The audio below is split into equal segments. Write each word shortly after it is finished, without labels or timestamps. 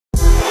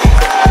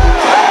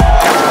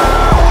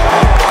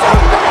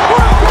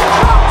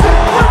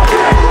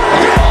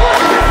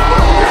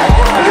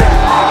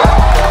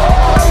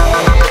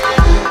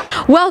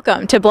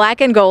Welcome to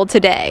Black and Gold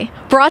Today,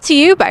 brought to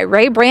you by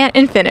Ray Brandt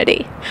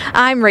Infinity.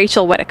 I'm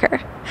Rachel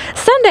Whittaker.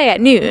 Sunday at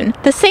noon,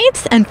 the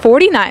Saints and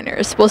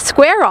 49ers will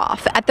square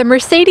off at the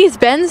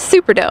Mercedes-Benz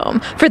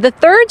Superdome for the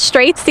third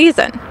straight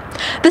season.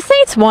 The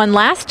Saints won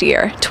last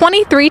year,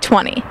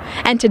 23-20,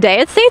 and today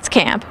at Saints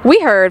Camp, we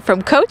heard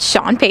from Coach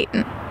Sean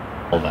Payton.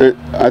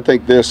 I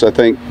think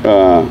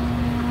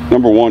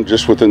number one,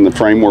 just within the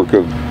framework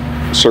of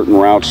certain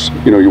routes,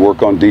 you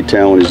work on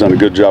detail, and he's done a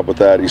good job with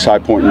that. He's high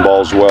pointing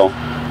balls well.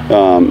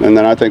 And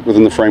then I think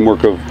within the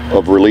framework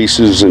of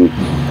releases, and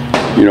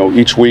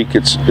each week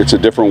it's a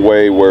different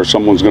way where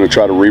someone's going to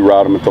try to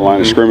reroute him at the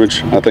line of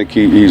scrimmage. I think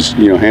he's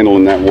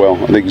handling that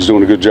well. I think he's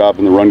doing a good job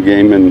in the run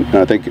game, and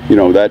I think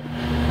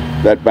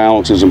that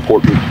balance is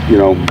important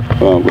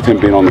with him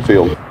being on the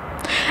field.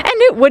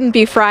 And it wouldn't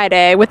be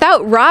Friday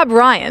without Rob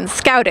Ryan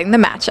scouting the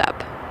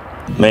matchup.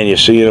 Man, you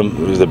see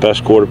him as the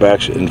best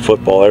quarterbacks in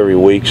football every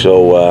week,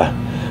 so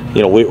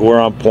we're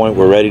on point.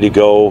 We're ready to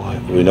go.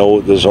 We know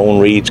the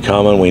zone reads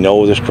coming. We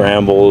know the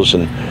scrambles,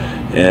 and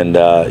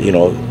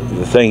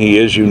the thing, he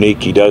is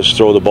unique. He does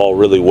throw the ball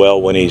really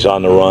well when he's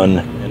on the run,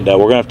 and we're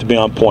gonna have to be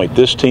on point.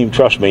 This team,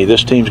 trust me,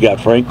 this team's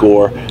got Frank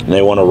Gore, and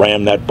they want to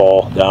ram that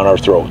ball down our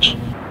throats.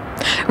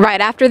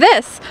 Right after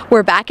this,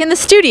 we're back in the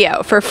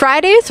studio for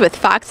Fridays with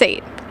Fox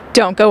 8.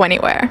 Don't go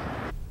anywhere.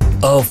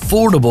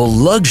 Affordable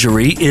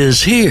luxury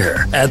is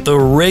here at the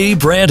Ray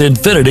Brandt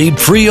Infinity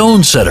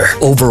Pre-Owned Center.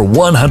 Over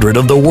 100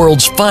 of the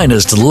world's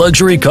finest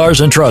luxury cars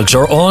and trucks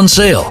are on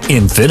sale.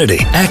 Infiniti,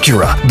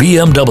 Acura,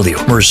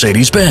 BMW,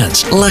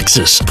 Mercedes-Benz,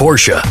 Lexus,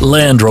 Porsche,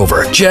 Land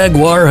Rover,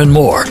 Jaguar, and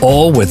more,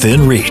 all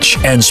within reach.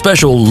 And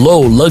special low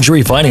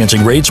luxury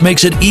financing rates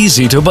makes it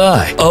easy to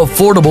buy.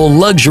 Affordable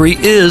luxury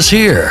is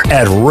here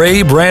at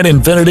Ray Brandt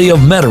Infiniti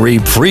of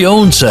Metairie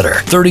Pre-Owned Center,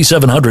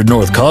 3700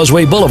 North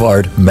Causeway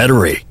Boulevard,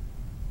 Metairie.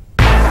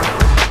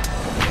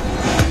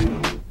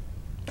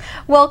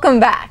 Welcome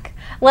back.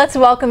 Let's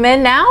welcome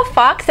in now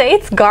Fox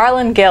 8's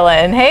Garland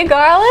Gillen. Hey,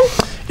 Garland.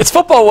 It's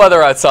football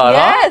weather outside,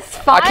 yes,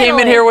 huh? Finally. I came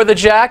in here with a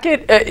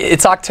jacket.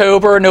 It's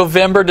October,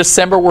 November,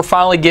 December. We're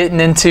finally getting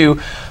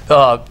into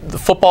the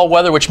football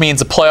weather, which means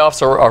the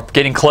playoffs are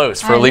getting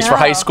close, at least for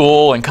high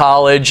school and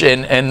college,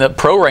 and the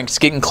pro ranks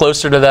getting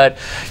closer to that,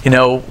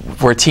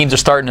 where teams are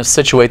starting to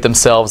situate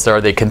themselves. Are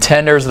they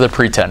contenders or the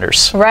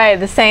pretenders? Right.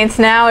 The Saints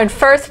now in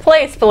first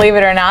place, believe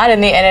it or not, in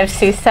the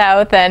NFC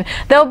South, and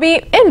they'll be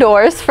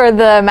indoors for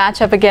the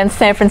matchup against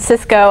San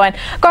Francisco. And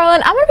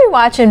Garland, I'm going to be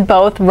watching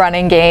both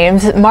running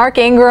games. Mark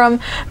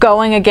Ingram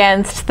going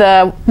against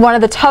one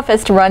of the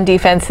toughest run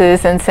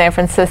defenses in San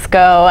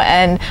Francisco,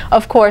 and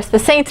of course the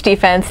Saints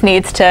defense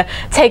needs to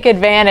take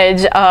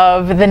advantage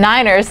of the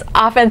Niners'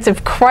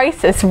 offensive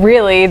crisis.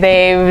 Really,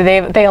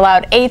 they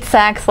allowed 8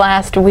 sacks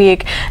last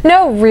week.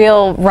 No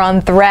real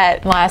run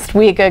threat last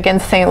week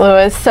against St.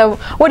 Louis. So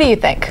what do you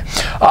think?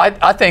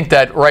 I think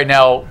that right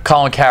now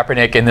Colin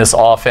Kaepernick in this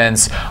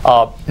offense,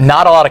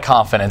 not a lot of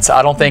confidence.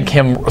 I don't think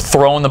him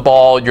throwing the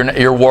ball,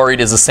 you're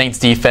worried as a Saints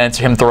defense,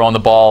 him throwing the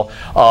ball.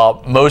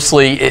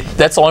 Mostly,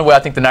 that's the only way I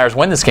think the Niners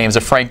win this game is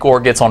if Frank Gore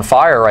gets on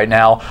fire right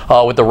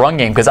now with the run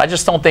game, because I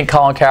just don't think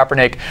Colin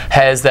Kaepernick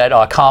has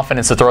that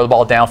confidence to throw the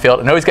ball downfield.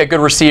 I know he's got good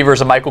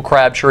receivers, Michael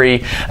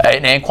Crabtree,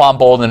 and Anquan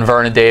Bolden and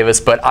Vernon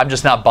Davis, but I'm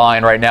just not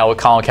buying right now what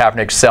Colin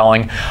Kaepernick's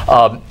selling.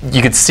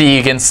 You could see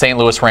against St.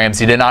 Louis Rams,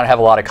 he did not have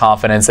a lot of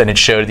confidence, and it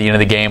showed at the end of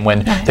the game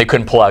when they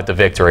couldn't pull out the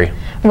victory.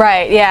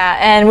 Right, yeah,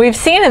 and we've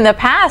seen in the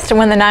past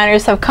when the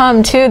Niners have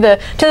come to the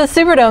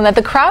Superdome that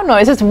the crowd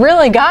noise has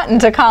really gotten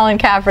to Colin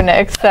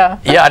Kaepernick. So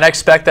yeah, and I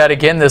expect that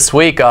again this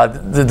week.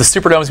 The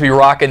Superdome's be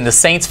rocking. The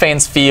Saints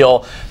fans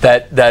feel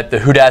that the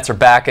Whodats are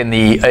back in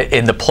the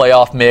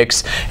playoff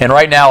mix, and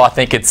right now I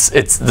think it's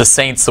the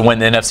Saints to win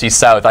the NFC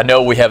South. I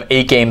know we have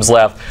 8 games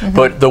left,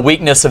 but the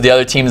weakness of the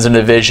other teams in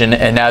the division,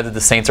 and now that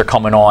the Saints are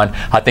coming on,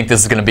 I think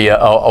this is going to be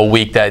a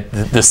week that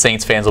the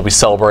Saints fans will be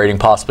celebrating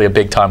possibly a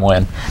big-time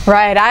win.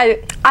 Right,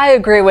 I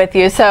agree with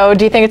you. So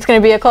do you think it's going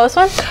to be a close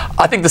one?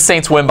 I think the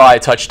Saints win by a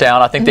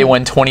touchdown. I think they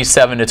win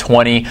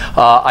 27-20.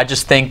 I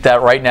just think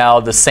that right now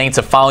the Saints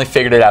have finally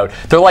figured it out.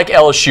 They're like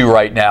LSU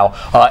right now.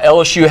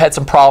 LSU had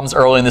some problems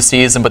early in the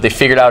season, but they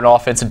figured out an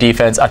offense and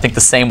defense. I think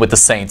the same with the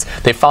Saints.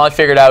 They finally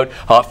figured out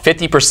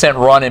 50%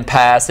 run and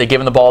pass. They've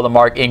given the ball to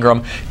Mark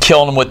Ingram,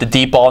 killing him with the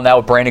deep ball now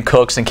with Brandon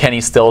Cooks and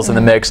Kenny Stills in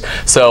the mix.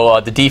 So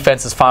the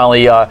defense is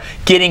finally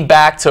getting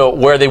back to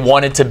where they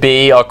wanted to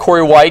be.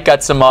 Corey White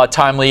got some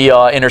timely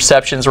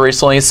interceptions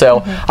recently,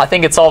 so I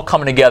think it's all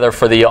coming together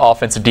for the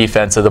offensive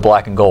defense of the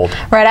black and gold.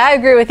 Right, I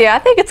agree with you. I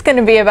think it's going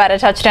to be about a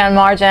touchdown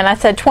margin. I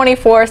said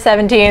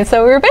 24-17,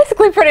 so we were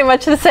basically pretty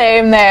much the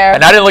same there.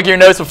 And I didn't look at your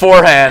notes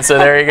beforehand, so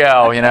there you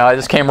go. I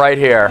just came right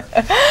here.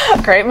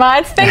 Great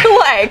minds think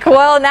alike.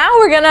 Well, now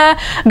we're going to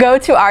go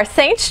to our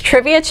Saints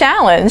Trivia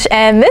Challenge,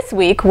 and this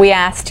week we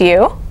asked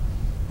you,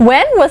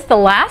 When was the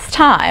last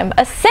time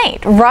a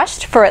Saint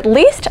rushed for at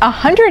least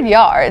 100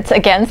 yards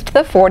against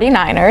the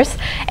 49ers,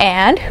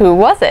 and who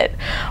was it?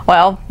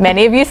 Well,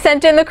 many of you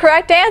sent in the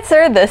correct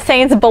answer, the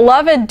Saints'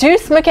 beloved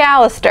Deuce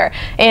McAllister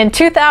in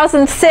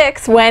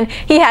 2006 when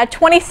he had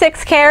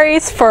 26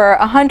 carries for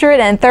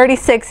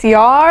 136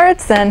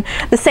 yards, and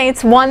the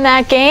Saints won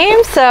that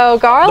game. So,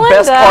 Garland, the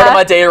best part of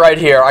my day right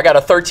here. I got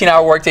a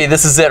 13-hour workday.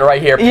 This is it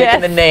right here. Yes.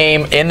 Picking the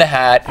name in the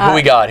hat. Who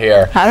we got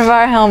here? Out of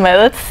our helmet.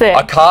 Let's see.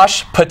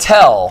 Akash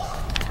Patel.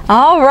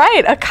 All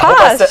right,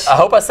 Akash. I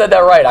hope I said that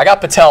right. I got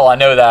Patel, I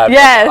know that.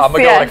 Yes, I'm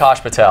going to go with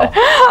Akash Patel.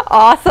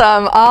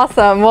 Awesome,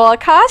 awesome. Well,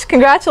 Akash,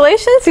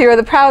 congratulations. You're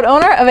the proud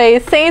owner of a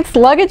Saints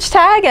luggage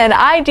tag and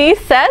ID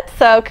set,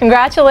 so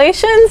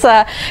congratulations.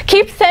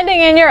 Keep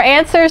sending in your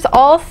answers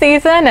all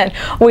season, and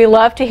we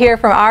love to hear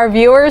from our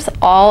viewers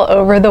all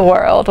over the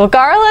world. Well,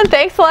 Garland,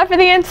 thanks a lot for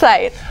the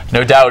insight.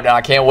 No doubt.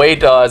 I can't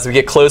wait as we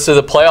get closer to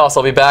the playoffs.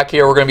 I'll be back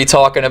here. We're going to be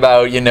talking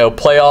about,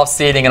 playoff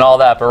seeding and all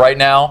that. But right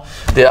now,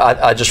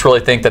 I just really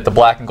think that the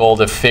black and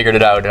gold have figured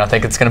it out. And I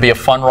think it's going to be a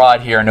fun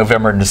ride here in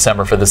November and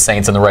December for the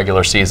Saints in the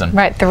regular season.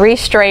 Right. 3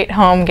 straight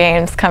home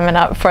games coming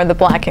up for the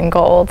black and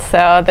gold.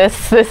 So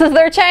this is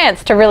their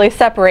chance to really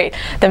separate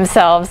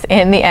themselves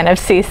in the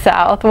NFC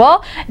South.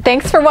 Well,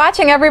 thanks for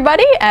watching,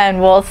 everybody,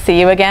 and we'll see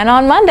you again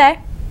on Monday.